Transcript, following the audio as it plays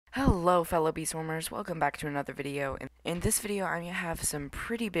Hello fellow Beeswarmers, welcome back to another video. In this video I'm going to have some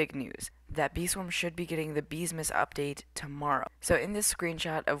pretty big news, that Beeswarm should be getting the Beesmas update tomorrow. So in this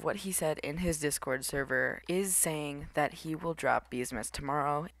screenshot of what he said in his Discord server is saying that he will drop Beesmas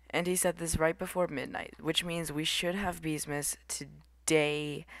tomorrow, and he said this right before midnight, which means we should have Beesmas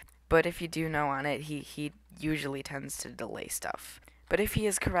today, but if you do know on it, he usually tends to delay stuff. But if he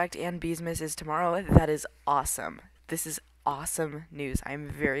is correct and Beesmas is tomorrow, that is awesome. This is awesome news. I'm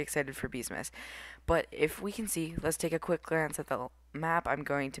very excited for Beesmas. But if we can see, let's take a quick glance at the map. I'm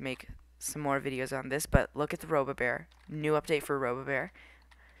going to make some more videos on this, but look at the Robobear. New update for Robobear.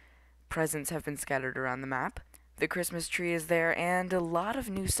 Presents have been scattered around the map. The Christmas tree is there, and a lot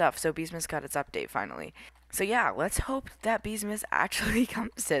of new stuff, so Beesmas got its update finally. So yeah, let's hope that Beesmas actually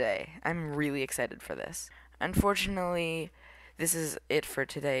comes today. I'm really excited for this. Unfortunately, this is it for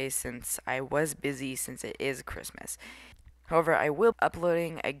today since I was busy since it is Christmas. However, I will be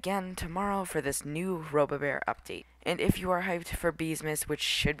uploading again tomorrow for this new Robobear update. And if you are hyped for Beesmas, which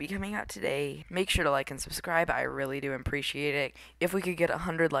should be coming out today, make sure to like and subscribe. I really do appreciate it. If we could get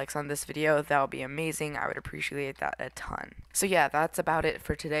 100 likes on this video, that would be amazing. I would appreciate that a ton. So yeah, that's about it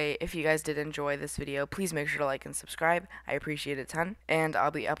for today. If you guys did enjoy this video, please make sure to like and subscribe. I appreciate it a ton. And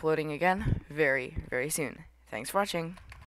I'll be uploading again very, very soon. Thanks for watching.